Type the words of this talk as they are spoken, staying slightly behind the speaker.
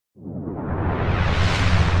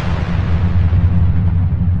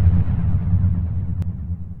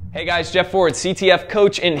Hey guys, Jeff Ford, CTF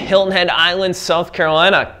coach in Hilton Head Island, South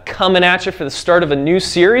Carolina, coming at you for the start of a new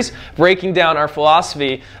series, breaking down our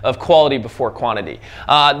philosophy of quality before quantity.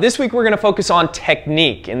 This week we're going to focus on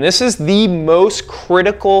technique, and this is the most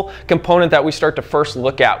critical component that we start to first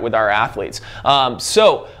look at with our athletes.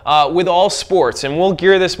 With all sports, and we'll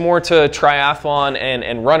gear this more to triathlon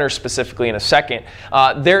and runners specifically in a second,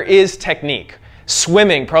 there is technique.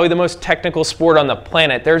 Swimming, probably the most technical sport on the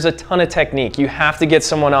planet. There's a ton of technique. You have to get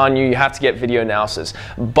someone on you. You have to get video analysis.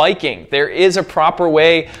 Biking, there is a proper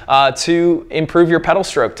way to improve your pedal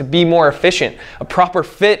stroke, to be more efficient. A proper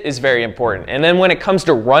fit is very important. And then when it comes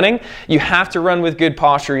to running, you have to run with good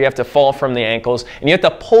posture. You have to fall from the ankles, and you have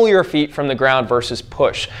to pull your feet from the ground versus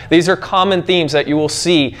push. These are common themes that you will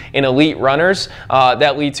see in elite runners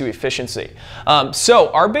that lead to efficiency. So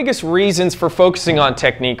our biggest reasons for focusing on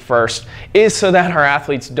technique first is so that our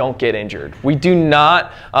athletes don't get injured. We do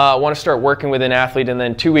not want to start working with an athlete and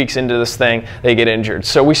then 2 weeks into this thing, they get injured.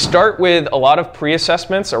 So we start with a lot of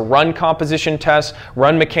pre-assessments, a run composition test,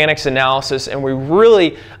 run mechanics analysis, and we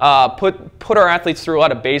really put our athletes through a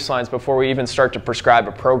lot of baselines before we even start to prescribe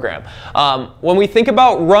a program. When we think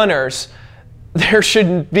about runners, there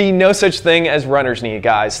should be no such thing as runner's knee,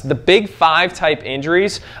 guys. The big 5 type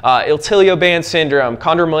injuries, iliotibial syndrome,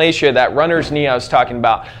 chondromalacia, that runner's knee I was talking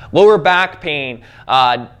about, lower back pain,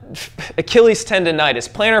 Achilles tendonitis,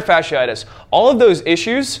 plantar fasciitis, all of those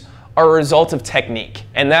issues are a result of technique.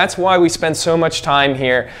 And that's why we spend so much time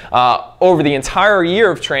here over the entire year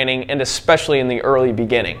of training, and especially in the early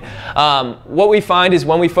beginning. What we find is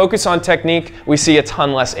when we focus on technique, we see a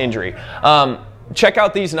ton less injury. Check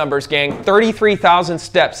out these numbers, gang. 33,000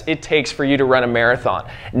 steps it takes for you to run a marathon.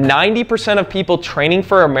 90% of people training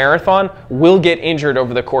for a marathon will get injured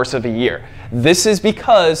over the course of a year. This is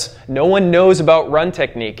because no one knows about run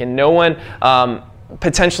technique, and no one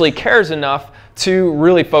potentially cares enough to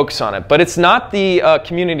really focus on it. But it's not the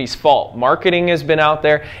community's fault. Marketing has been out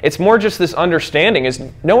there. It's more just this understanding is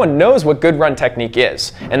no one knows what good run technique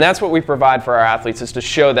is. And that's what we provide for our athletes, is to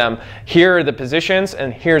show them here are the positions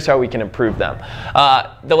and here's how we can improve them.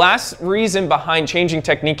 The last reason behind changing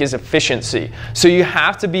technique is efficiency. So you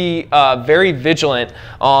have to be very vigilant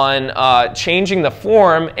on changing the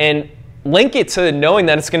form and link it to knowing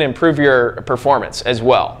that it's going to improve your performance as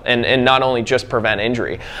well, and not only just prevent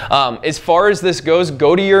injury. As far as this goes,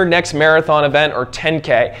 go to your next marathon event or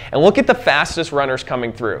 10K and look at the fastest runners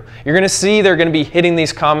coming through. You're going to see they're going to be hitting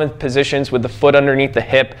these common positions with the foot underneath the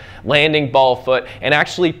hip, landing ball foot, and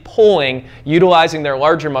actually pulling, utilizing their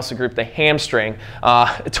larger muscle group, the hamstring,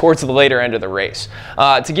 towards the later end of the race.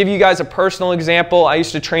 To give you guys a personal example, I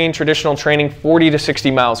used to train traditional training 40 to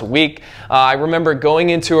 60 miles a week. I remember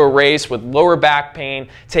going into a race with lower back pain,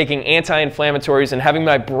 taking anti-inflammatories, and having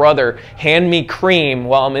my brother hand me cream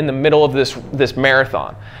while I'm in the middle of this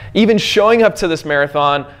marathon. Even showing up to this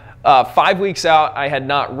marathon 5 weeks out, I had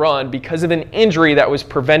not run because of an injury that was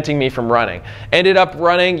preventing me from running. Ended up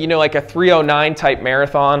running, like a 3:09 type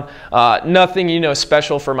marathon. Nothing,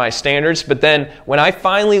 special for my standards. But then when I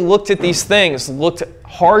finally looked at these things, looked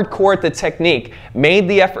hardcore at the technique, made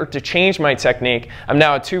the effort to change my technique, I'm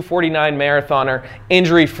now a 2:49 marathoner,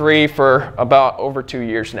 injury-free for about over 2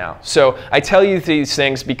 years now. So I tell you these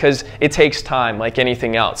things because it takes time like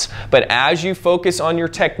anything else. But as you focus on your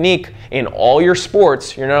technique in all your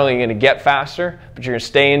sports, you're not only going to get faster, but you're going to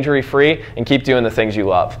stay injury-free and keep doing the things you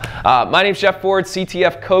love. My name's Jeff Ford,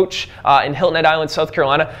 CTF coach in Hilton Head Island, South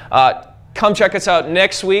Carolina. Come check us out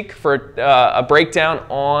next week for a breakdown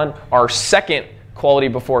on our second quality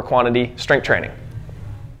before quantity strength training.